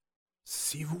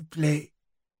 S'il vous plaît.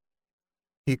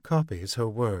 He copies her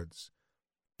words.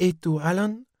 Et tu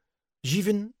Alan?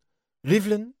 Eugen?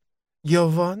 Rivlin?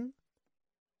 Eugen?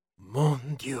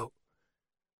 Mon Dieu,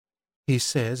 he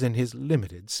says in his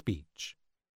limited speech.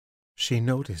 She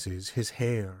notices his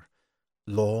hair,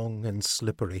 long and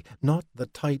slippery, not the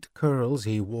tight curls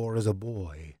he wore as a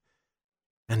boy.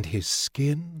 And his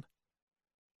skin?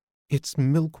 It's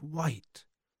milk white.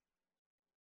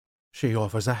 She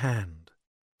offers a hand.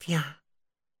 Viens.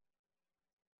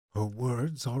 Her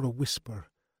words are a whisper,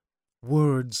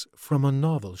 words from a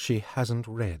novel she hasn't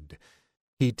read.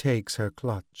 He takes her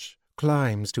clutch,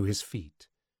 climbs to his feet.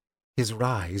 His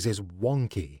rise is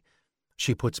wonky.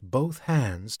 She puts both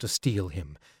hands to steal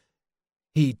him.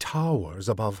 He towers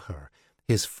above her.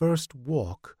 His first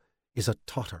walk is a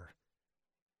totter.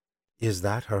 Is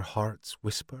that her heart's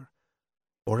whisper?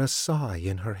 Or a sigh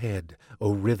in her head? A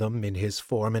rhythm in his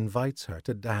form invites her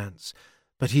to dance.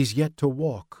 But he's yet to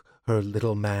walk, her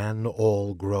little man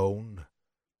all grown.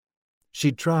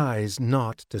 She tries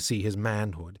not to see his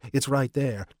manhood. It's right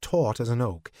there, taut as an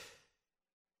oak.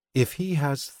 If he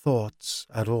has thoughts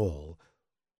at all,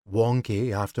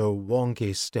 wonky after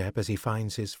wonky step as he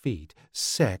finds his feet,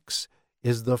 sex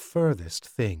is the furthest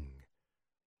thing.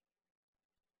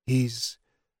 He's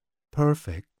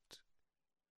perfect,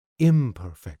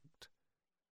 imperfect.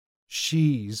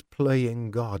 She's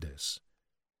playing goddess.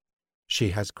 She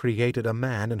has created a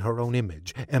man in her own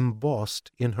image,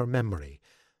 embossed in her memory.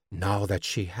 Now that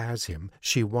she has him,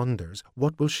 she wonders,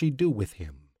 what will she do with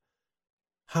him?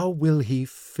 How will he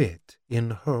fit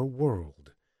in her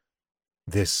world?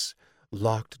 This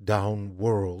locked-down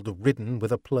world ridden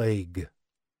with a plague.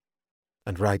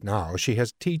 And right now she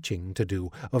has teaching to do,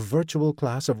 a virtual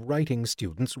class of writing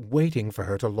students waiting for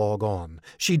her to log on.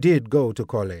 She did go to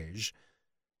college,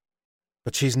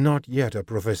 but she's not yet a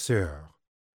professeur.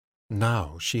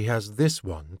 Now she has this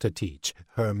one to teach,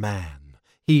 her man.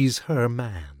 He's her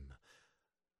man.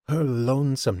 Her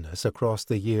lonesomeness across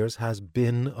the years has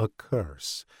been a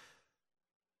curse.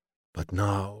 But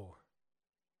now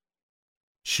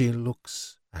she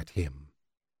looks at him.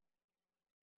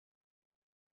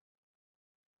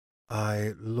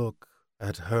 I look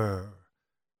at her,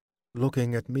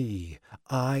 looking at me,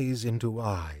 eyes into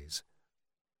eyes.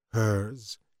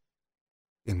 Hers,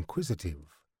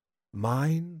 inquisitive.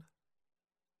 Mine?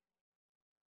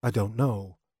 I don't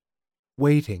know.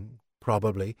 Waiting,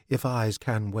 probably, if eyes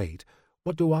can wait.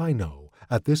 What do I know,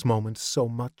 at this moment, so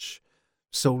much,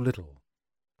 so little?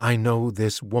 I know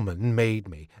this woman made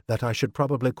me, that I should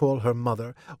probably call her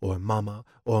mother, or mamma,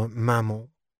 or maman.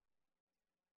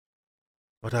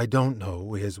 What I don't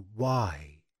know is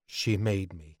why she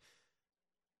made me.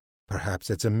 Perhaps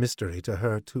it's a mystery to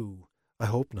her, too. I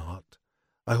hope not.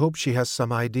 I hope she has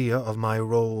some idea of my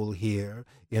role here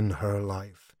in her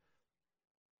life.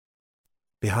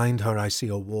 Behind her I see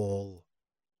a wall,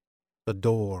 a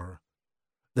door.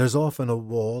 There's often a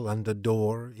wall and a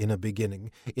door in a beginning.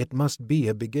 It must be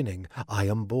a beginning. I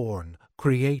am born,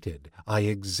 created. I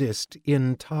exist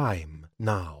in time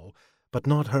now, but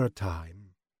not her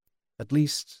time. At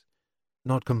least,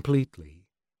 not completely.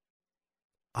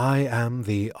 I am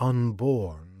the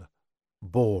unborn,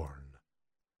 born.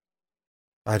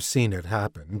 I've seen it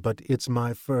happen, but it's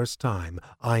my first time.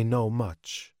 I know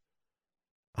much.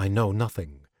 I know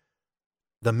nothing.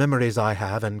 The memories I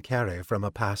have and carry from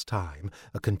a past time,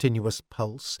 a continuous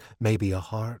pulse, maybe a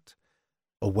heart,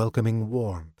 a welcoming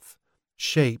warmth,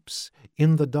 shapes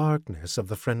in the darkness of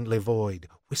the friendly void,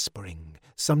 whispering,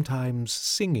 sometimes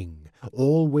singing,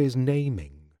 always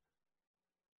naming.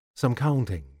 Some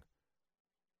counting.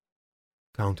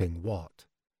 Counting what?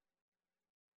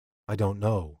 I don't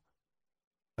know.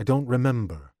 I don't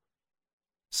remember.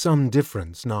 Some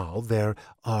difference now. There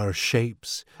are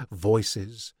shapes,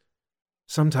 voices,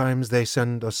 Sometimes they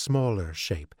send a smaller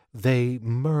shape. They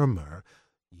murmur,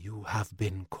 "You have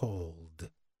been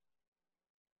called."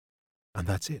 And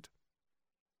that's it.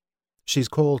 She's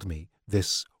called me,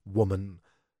 this woman.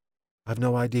 I've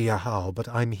no idea how, but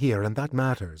I'm here, and that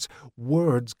matters.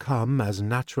 Words come as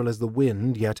natural as the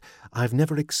wind, yet I've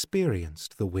never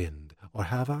experienced the wind, or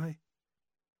have I?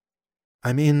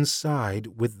 I'm inside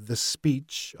with the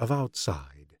speech of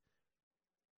outside.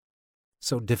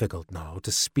 So difficult now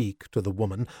to speak to the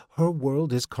woman. Her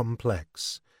world is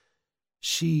complex.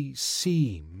 She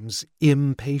seems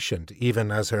impatient even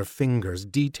as her fingers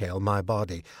detail my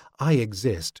body. I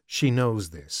exist. She knows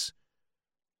this.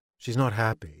 She's not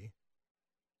happy.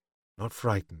 Not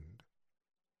frightened.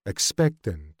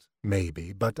 Expectant,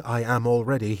 maybe, but I am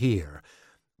already here.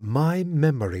 My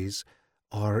memories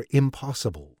are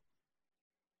impossible.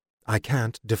 I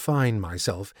can't define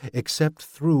myself except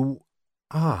through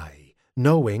I,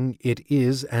 knowing it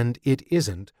is and it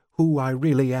isn't who I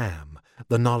really am.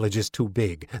 The knowledge is too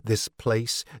big. This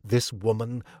place, this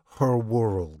woman, her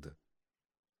world.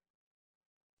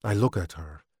 I look at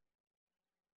her.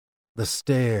 The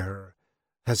stare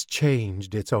has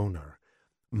changed its owner.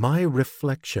 My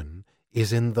reflection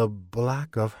is in the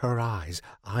black of her eyes.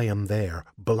 I am there,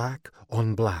 black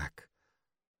on black.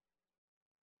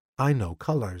 I know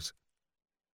colors.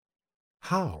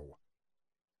 How?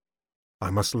 I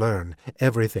must learn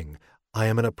everything. I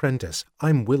am an apprentice.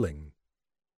 I'm willing.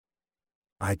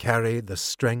 I carry the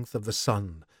strength of the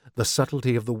sun, the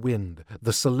subtlety of the wind,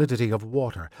 the solidity of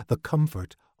water, the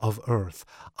comfort of earth.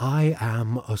 I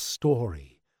am a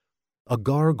story. A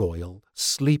gargoyle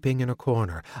sleeping in a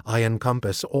corner. I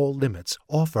encompass all limits,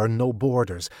 offer no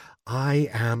borders. I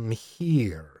am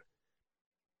here,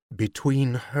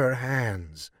 between her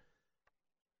hands.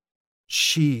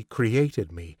 She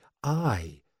created me.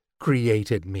 I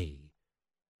created me.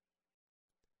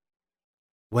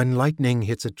 When lightning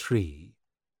hits a tree,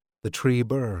 the tree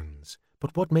burns.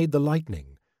 But what made the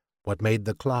lightning? What made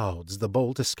the clouds the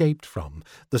bolt escaped from?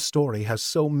 The story has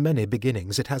so many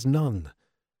beginnings, it has none.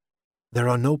 There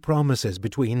are no promises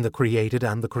between the created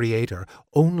and the creator,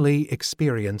 only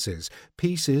experiences,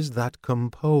 pieces that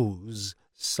compose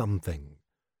something.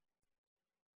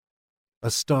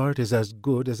 A start is as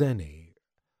good as any.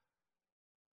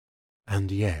 And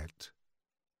yet,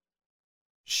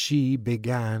 she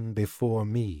began before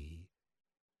me,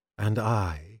 and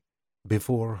I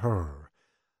before her.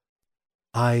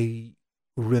 I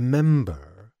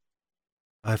remember,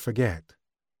 I forget.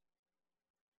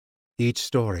 Each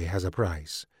story has a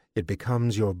price. It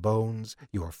becomes your bones,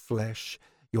 your flesh,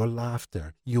 your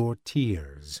laughter, your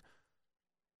tears.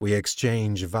 We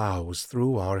exchange vows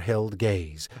through our held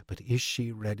gaze, but is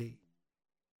she ready?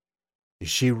 Is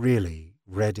she really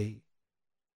ready?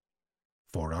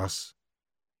 For us?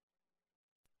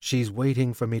 She's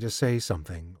waiting for me to say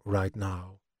something right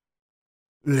now.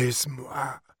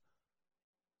 Laisse-moi,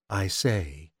 I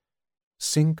say,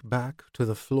 sink back to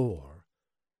the floor,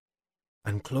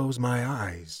 and close my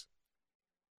eyes.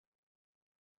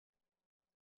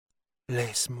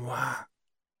 Laisse-moi,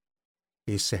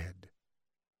 he said,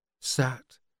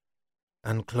 sat,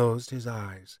 and closed his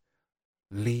eyes.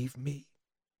 Leave me?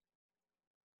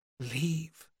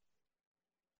 Leave?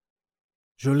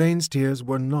 Jolene's tears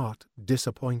were not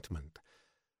disappointment.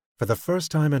 For the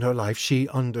first time in her life she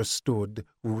understood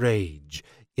rage.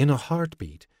 In a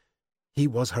heartbeat, he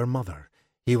was her mother.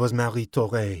 He was Marie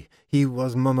Thoré. He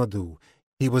was Mamadou.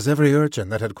 He was every urchin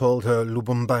that had called her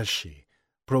Lubumbashi,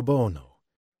 pro bono.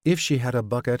 If she had a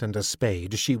bucket and a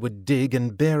spade, she would dig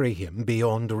and bury him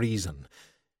beyond reason.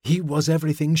 He was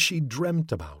everything she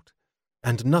dreamt about,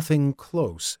 and nothing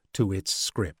close to its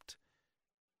script.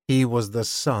 He was the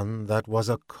sun that was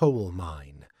a coal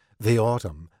mine, the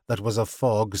autumn that was a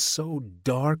fog so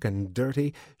dark and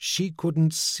dirty she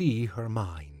couldn't see her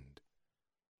mind.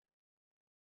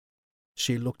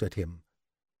 She looked at him,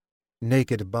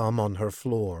 naked bum on her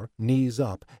floor, knees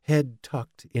up, head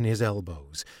tucked in his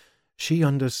elbows. She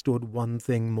understood one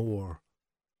thing more.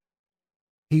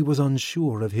 He was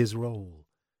unsure of his role,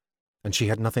 and she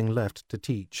had nothing left to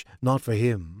teach, not for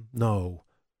him, no.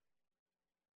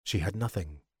 She had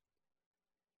nothing.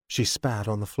 She spat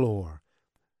on the floor.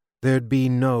 There'd be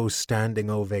no standing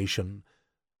ovation.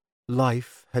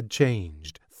 Life had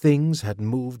changed, things had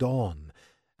moved on,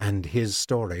 and his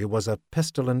story was a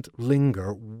pestilent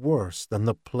linger worse than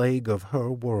the plague of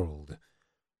her world.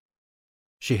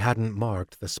 She hadn't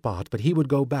marked the spot, but he would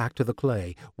go back to the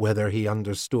clay, whether he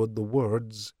understood the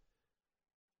words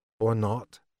or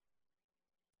not.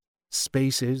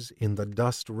 Spaces in the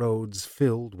dust roads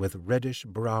filled with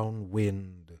reddish-brown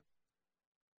wind.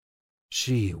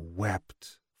 She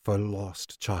wept for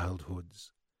lost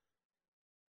childhoods.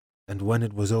 And when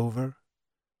it was over,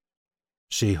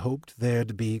 she hoped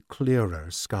there'd be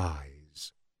clearer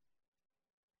skies.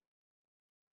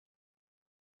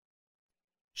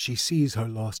 She sees her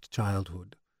lost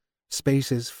childhood,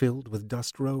 spaces filled with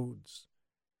dust roads.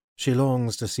 She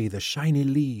longs to see the shiny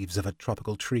leaves of a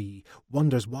tropical tree,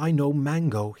 wonders why no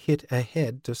mango hit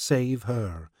ahead to save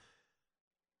her.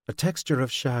 A texture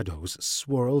of shadows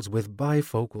swirls with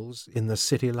bifocals in the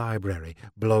city library,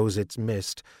 blows its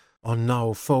mist on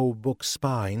now faux book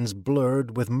spines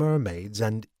blurred with mermaids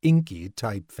and inky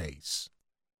typeface.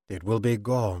 It will be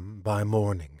gone by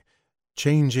morning,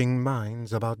 changing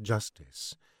minds about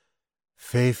justice.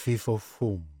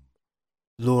 Fe-fi-fo-fum,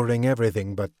 luring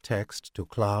everything but text to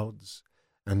clouds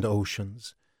and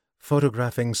oceans,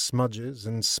 photographing smudges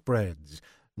and spreads,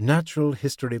 natural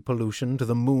history pollution to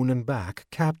the moon and back,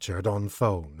 captured on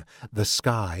phone. The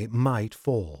sky might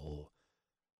fall.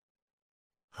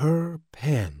 Her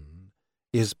pen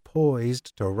is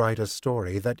poised to write a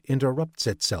story that interrupts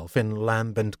itself in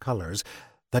lambent colors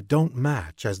that don't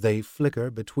match as they flicker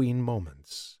between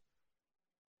moments.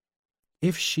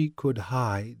 If she could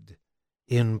hide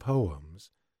in poems,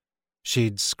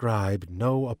 she'd scribe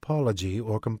no apology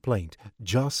or complaint,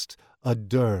 just a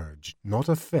dirge, not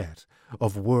a fete,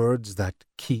 of words that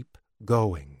keep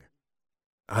going.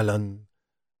 Alan,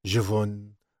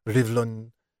 Jevon,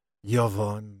 Rivlon,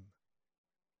 Yvonne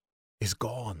is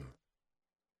gone.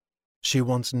 She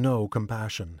wants no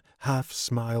compassion,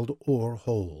 half-smiled or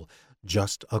whole,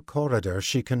 just a corridor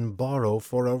she can borrow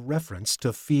for a reference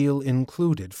to feel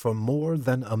included for more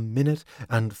than a minute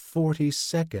and 40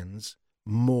 seconds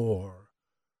more.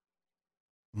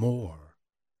 More.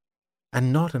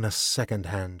 And not in a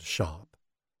second-hand shop.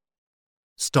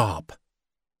 Stop.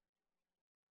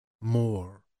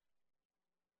 More.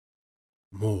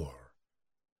 More.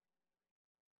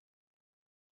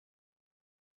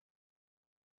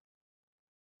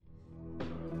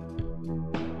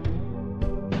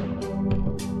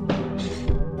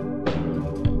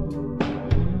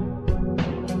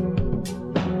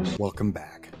 Welcome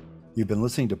back. You've been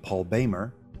listening to Paul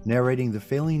Bamer narrating The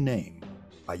Failing Name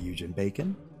by Eugen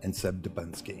Bacon and Seb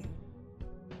Dubinsky.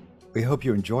 We hope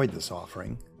you enjoyed this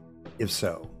offering. If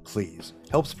so, please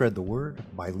help spread the word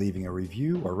by leaving a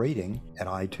review or rating at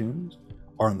iTunes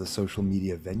or on the social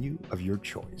media venue of your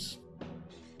choice.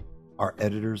 Our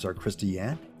editors are Christy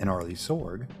Yant and Arlie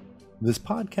Sorg. This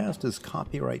podcast is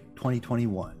copyright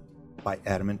 2021 by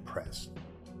Adamant Press.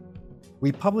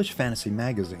 We publish Fantasy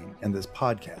Magazine and this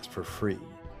podcast for free,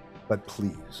 but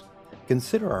please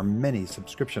consider our many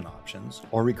subscription options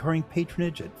or recurring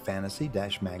patronage at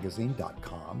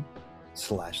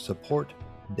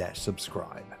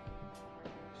fantasy-magazine.com/support-subscribe.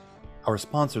 Our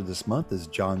sponsor this month is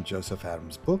John Joseph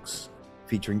Adams Books,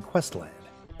 featuring Questland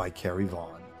by Carrie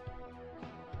Vaughn.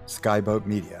 Skyboat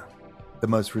Media, the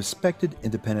most respected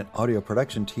independent audio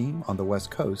production team on the West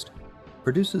Coast,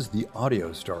 produces the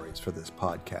audio stories for this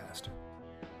podcast.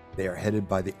 They are headed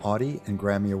by the Audie and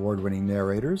Grammy Award-winning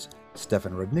narrators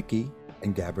Stefan Rudnicki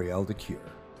and Gabrielle DeCure.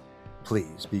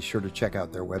 Please be sure to check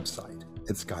out their website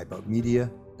at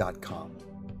skyboatmedia.com.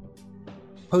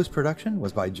 Post-production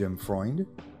was by Jim Freund,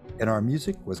 and our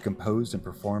music was composed and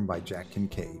performed by Jack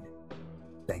Kincaid.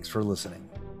 Thanks for listening.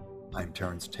 I'm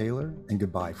Terrence Taylor, and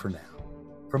goodbye for now,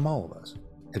 from all of us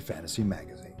at Fantasy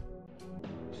Magazine.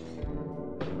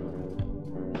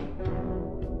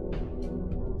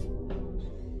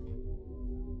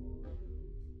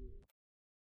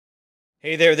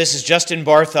 Hey there, this is Justin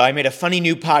Bartha. I made a funny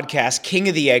new podcast, King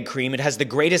of the Egg Cream. It has the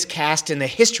greatest cast in the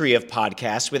history of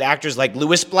podcasts with actors like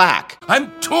Louis Black. I'm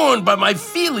torn by my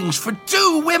feelings for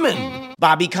two women.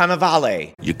 Bobby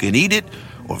Cannavale. You can eat it,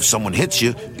 or if someone hits you,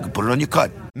 you can put it on your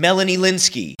cut. Melanie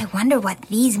Linsky. I wonder what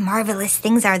these marvelous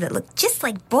things are that look just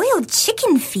like boiled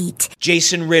chicken feet.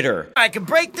 Jason Ritter. I can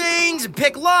break things and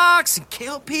pick locks and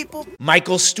kill people.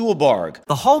 Michael Stuhlbarg.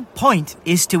 The whole point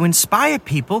is to inspire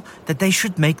people that they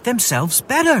should make themselves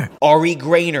better. Ari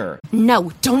Grainer.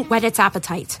 No, don't whet its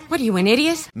appetite. What are you, an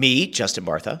idiot? Me, Justin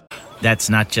Bartha. That's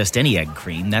not just any egg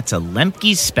cream, that's a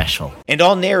Lemke's special. And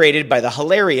all narrated by the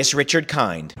hilarious Richard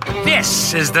Kind.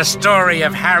 This is the story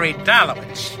of Harry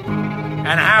Dalowitz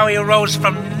and how he rose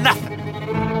from nothing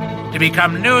to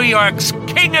become New York's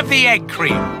King of the Egg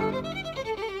Cream.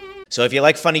 So if you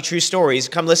like funny true stories,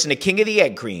 come listen to King of the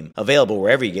Egg Cream, available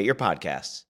wherever you get your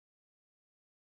podcasts.